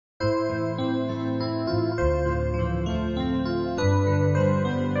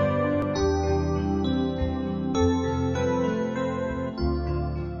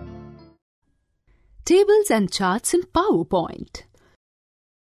Tables and charts in PowerPoint.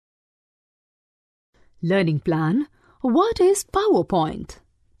 Learning plan. What is PowerPoint?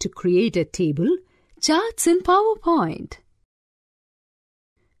 To create a table, charts in PowerPoint.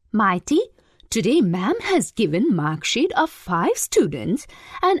 Mighty, today ma'am has given mark sheet of 5 students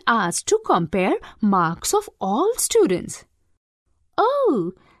and asked to compare marks of all students.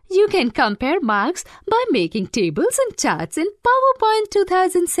 Oh, you can compare marks by making tables and charts in PowerPoint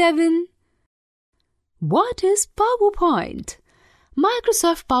 2007. What is PowerPoint?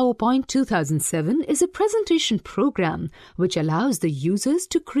 Microsoft PowerPoint 2007 is a presentation program which allows the users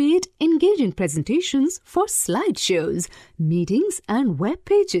to create engaging presentations for slideshows, meetings, and web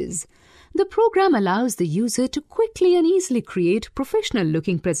pages. The program allows the user to quickly and easily create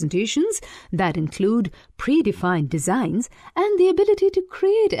professional-looking presentations that include predefined designs and the ability to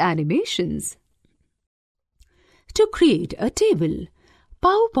create animations. To create a table.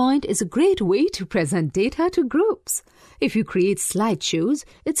 PowerPoint is a great way to present data to groups. If you create slideshows,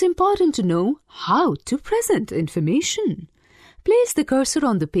 it's important to know how to present information. Place the cursor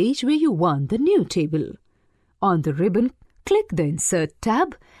on the page where you want the new table. On the ribbon, click the Insert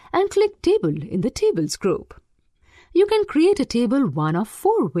tab and click Table in the Tables group. You can create a table one of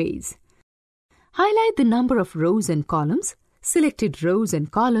 4 ways. Highlight the number of rows and columns, selected rows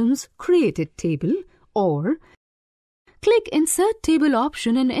and columns, created table, or click Insert Table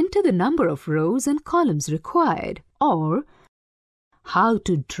option and enter the number of rows and columns required. Or, how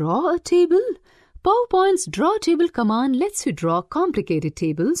to draw a table? PowerPoint's Draw Table command lets you draw complicated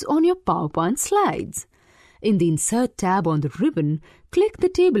tables on your PowerPoint slides. In the Insert tab on the ribbon, click the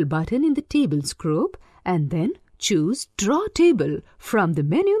Table button in the Tables group and then choose Draw Table from the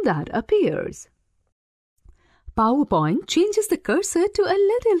menu that appears. PowerPoint changes the cursor to a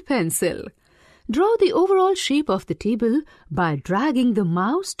little pencil. Draw the overall shape of the table by dragging the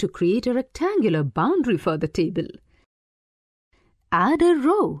mouse to create a rectangular boundary for the table. Add a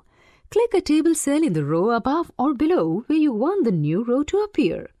row. Click a table cell in the row above or below where you want the new row to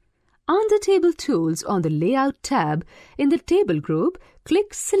appear. Under Table Tools on the Layout tab in the Table group,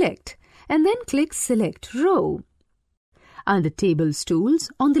 click Select and then click Select Row. Under Tables Tools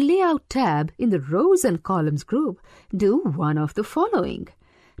on the Layout tab in the Rows and Columns group, do one of the following.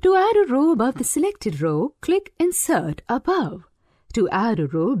 To add a row above the selected row, click Insert Above. To add a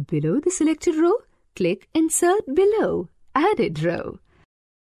row below the selected row, click Insert Below, Added Row.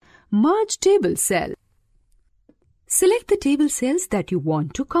 Merge Table Cell. Select the table cells that you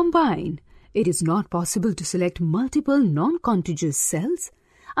want to combine. It is not possible to select multiple non-contiguous cells.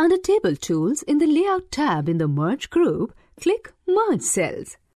 Under Table Tools in the Layout tab in the Merge group, click Merge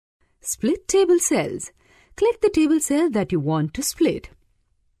Cells. Split Table Cells. Click the table cell that you want to split.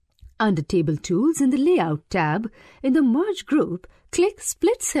 Under Table Tools in the Layout tab, in the Merge group, click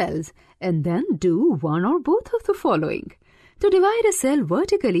Split Cells and then do one or both of the following. To divide a cell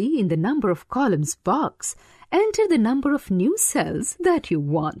vertically in the Number of Columns box, enter the number of new cells that you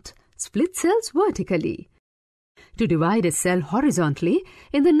want. Split cells vertically. To divide a cell horizontally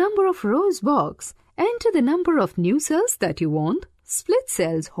in the Number of Rows box, enter the number of new cells that you want. Split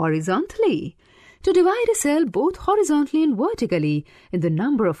cells horizontally. To divide a cell both horizontally and vertically in the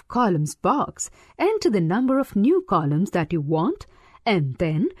Number of Columns box, enter the number of new columns that you want, and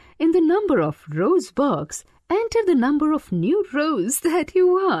then in the Number of Rows box, enter the number of new rows that you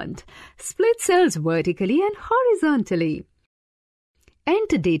want. Split cells vertically and horizontally.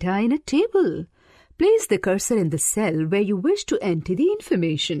 Enter data in a table. Place the cursor in the cell where you wish to enter the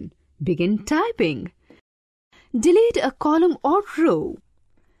information. Begin typing. Delete a column or row.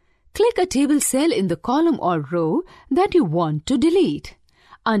 Click a table cell in the column or row that you want to delete.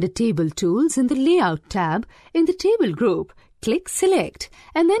 Under Table Tools in the Layout tab in the Table group, click Select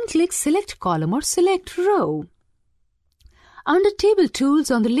and then click Select Column or Select Row. Under Table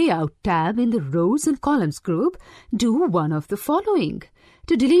Tools on the Layout tab in the Rows and Columns group, do one of the following.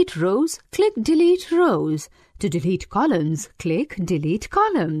 To delete rows, click Delete Rows. To delete columns, click Delete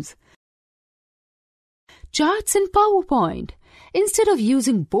Columns. Charts in PowerPoint. Instead of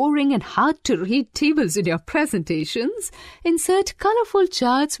using boring and hard-to-read tables in your presentations, insert colorful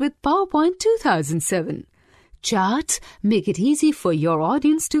charts with PowerPoint 2007. Charts make it easy for your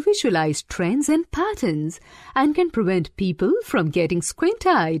audience to visualize trends and patterns and can prevent people from getting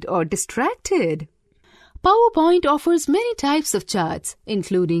squint-eyed or distracted. PowerPoint offers many types of charts,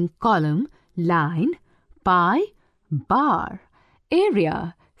 including column, line, pie, bar,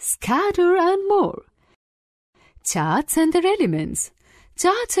 area, scatter, and more. Charts and their elements.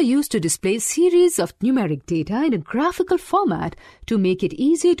 Charts are used to display series of numeric data in a graphical format to make it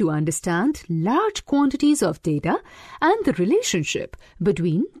easier to understand large quantities of data and the relationship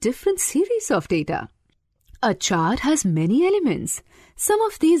between different series of data. A chart has many elements. Some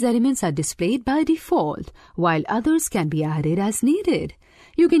of these elements are displayed by default, while others can be added as needed.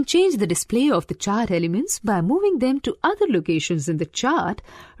 You can change the display of the chart elements by moving them to other locations in the chart,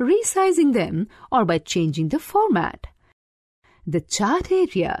 resizing them, or by changing the format. The chart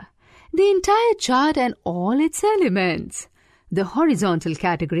area. The entire chart and all its elements. The horizontal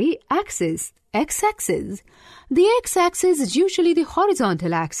category axis, x-axis. The x-axis is usually the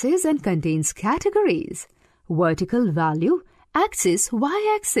horizontal axis and contains categories. Vertical value, axis,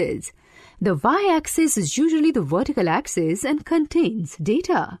 y-axis. The y-axis is usually the vertical axis and contains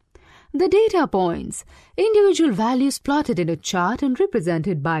data. The data points, individual values plotted in a chart and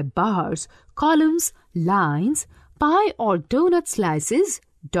represented by bars, columns, lines, pie or donut slices,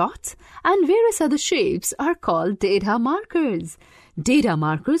 dots, and various other shapes are called data markers. Data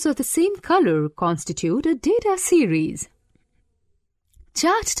markers of the same color constitute a data series.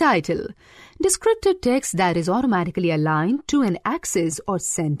 Chart title. Descriptive text that is automatically aligned to an axis or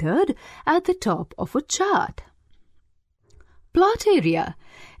centered at the top of a chart. Plot area.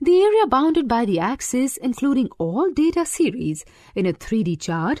 The area bounded by the axis including all data series. In a 3D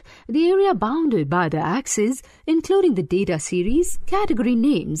chart, the area bounded by the axis including the data series, category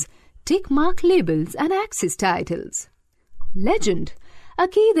names, tick mark labels and axis titles. Legend. A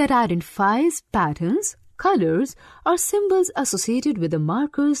key that identifies patterns, colors, or symbols associated with the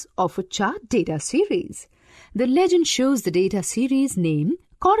markers of a chart data series. The legend shows the data series name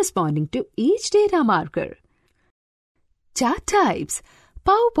corresponding to each data marker. Chart types.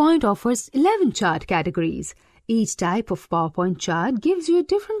 PowerPoint offers 11 chart categories. Each type of PowerPoint chart gives you a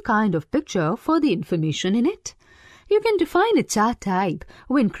different kind of picture for the information in it. You can define a chart type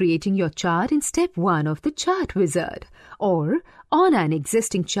when creating your chart in step 1 of the chart wizard or on an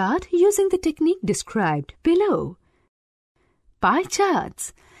existing chart using the technique described below. Pie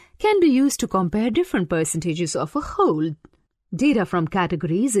charts can be used to compare different percentages of a whole. Data from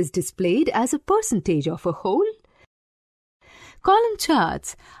categories is displayed as a percentage of a whole. Column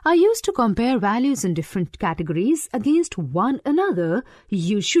charts are used to compare values in different categories against one another,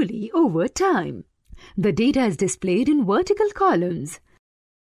 usually over time. The data is displayed in vertical columns.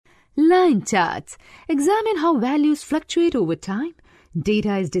 Line charts examine how values fluctuate over time.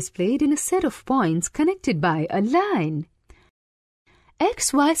 Data is displayed in a set of points connected by a line.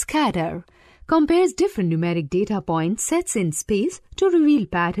 XY scatter compares different numeric data point sets in space to reveal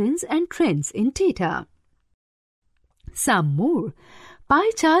patterns and trends in data. Some more.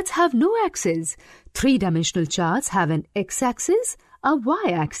 Pie charts have no axis. 3-dimensional charts have an x-axis, a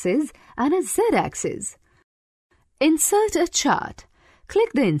y-axis, and a z-axis. Insert a chart.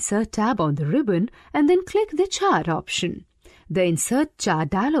 Click the Insert tab on the ribbon and then click the Chart option. The Insert Chart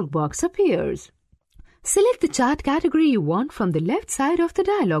dialog box appears. Select the chart category you want from the left side of the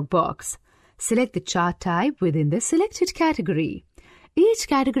dialog box. Select the chart type within the selected category. Each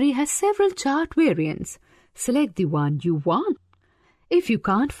category has several chart variants. Select the one you want. If you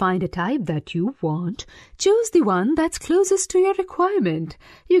can't find a type that you want, choose the one that's closest to your requirement.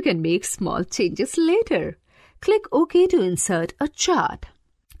 You can make small changes later. Click OK to insert a chart.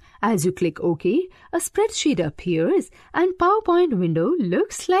 As you click OK, a spreadsheet appears and PowerPoint window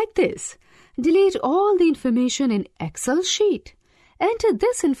looks like this. Delete all the information in Excel sheet. Enter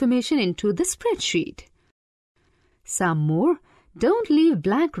this information into the spreadsheet. Some more. Don't leave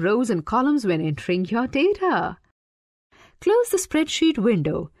blank rows and columns when entering your data. Close the spreadsheet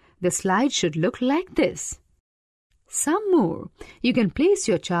window. The slide should look like this. Some more. You can place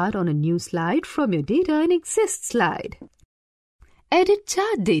your chart on a new slide from your data in exist slide. Edit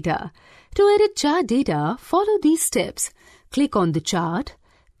chart data. To edit chart data, follow these steps. Click on the chart.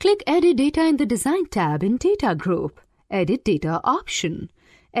 Click Edit Data in the Design tab in Data Group. Edit Data option.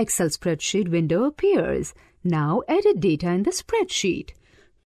 Excel spreadsheet window appears. Now edit data in the spreadsheet.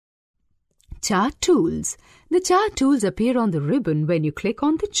 Chart tools. The chart tools appear on the ribbon when you click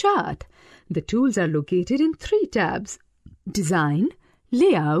on the chart. The tools are located in 3 tabs: Design,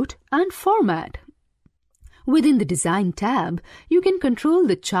 Layout, and Format. Within the Design tab, you can control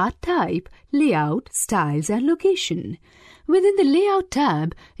the chart type, layout, styles, and location. Within the Layout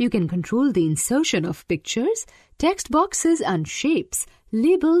tab, you can control the insertion of pictures, text boxes and shapes,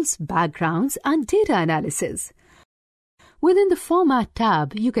 labels, backgrounds, and data analysis. Within the Format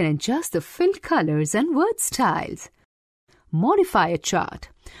tab, you can adjust the fill colors and word styles. Modify a chart.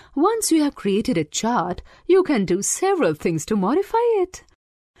 Once you have created a chart, you can do several things to modify it.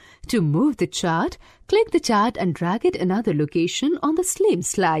 To move the chart, click the chart and drag it another location on the same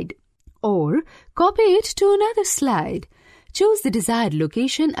slide. Or copy it to another slide. Choose the desired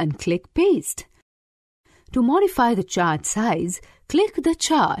location and click Paste. To modify the chart size, click the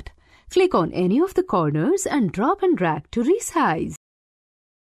chart. Click on any of the corners and drop and drag to resize.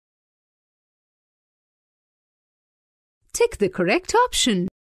 Tick the correct option.